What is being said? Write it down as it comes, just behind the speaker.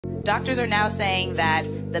Doctors are now saying that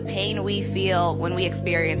the pain we feel when we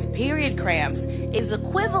experience period cramps is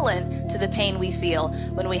equivalent to the pain we feel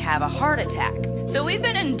when we have a heart attack. So we've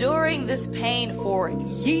been enduring this pain for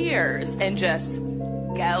years and just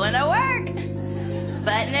going to work,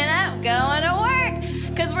 buttoning up, going to work.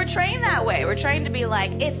 Because we're trained that way. We're trained to be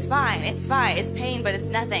like, it's fine, it's pain, but it's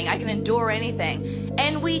nothing. I can endure anything.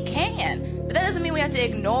 And we can. But that doesn't mean we have to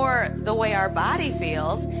ignore the way our body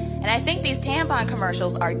feels. And I think these tampon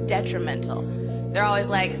commercials are detrimental. They're always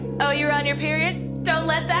like, oh, you're on your period? Don't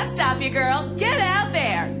let that stop you, girl. Get out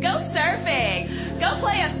there. Go surfing. Go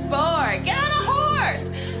play a sport. Get on a horse.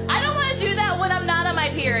 I don't want to do that when I'm not on my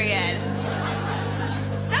period.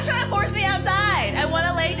 Stop trying to force me outside. I want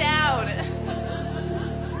to lay down.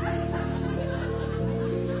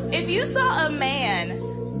 If you saw a man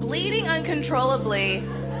bleeding uncontrollably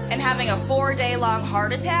and having a 4-day-long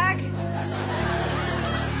heart attack,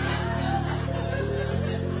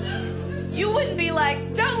 you wouldn't be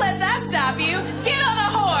like, don't let that stop you. Get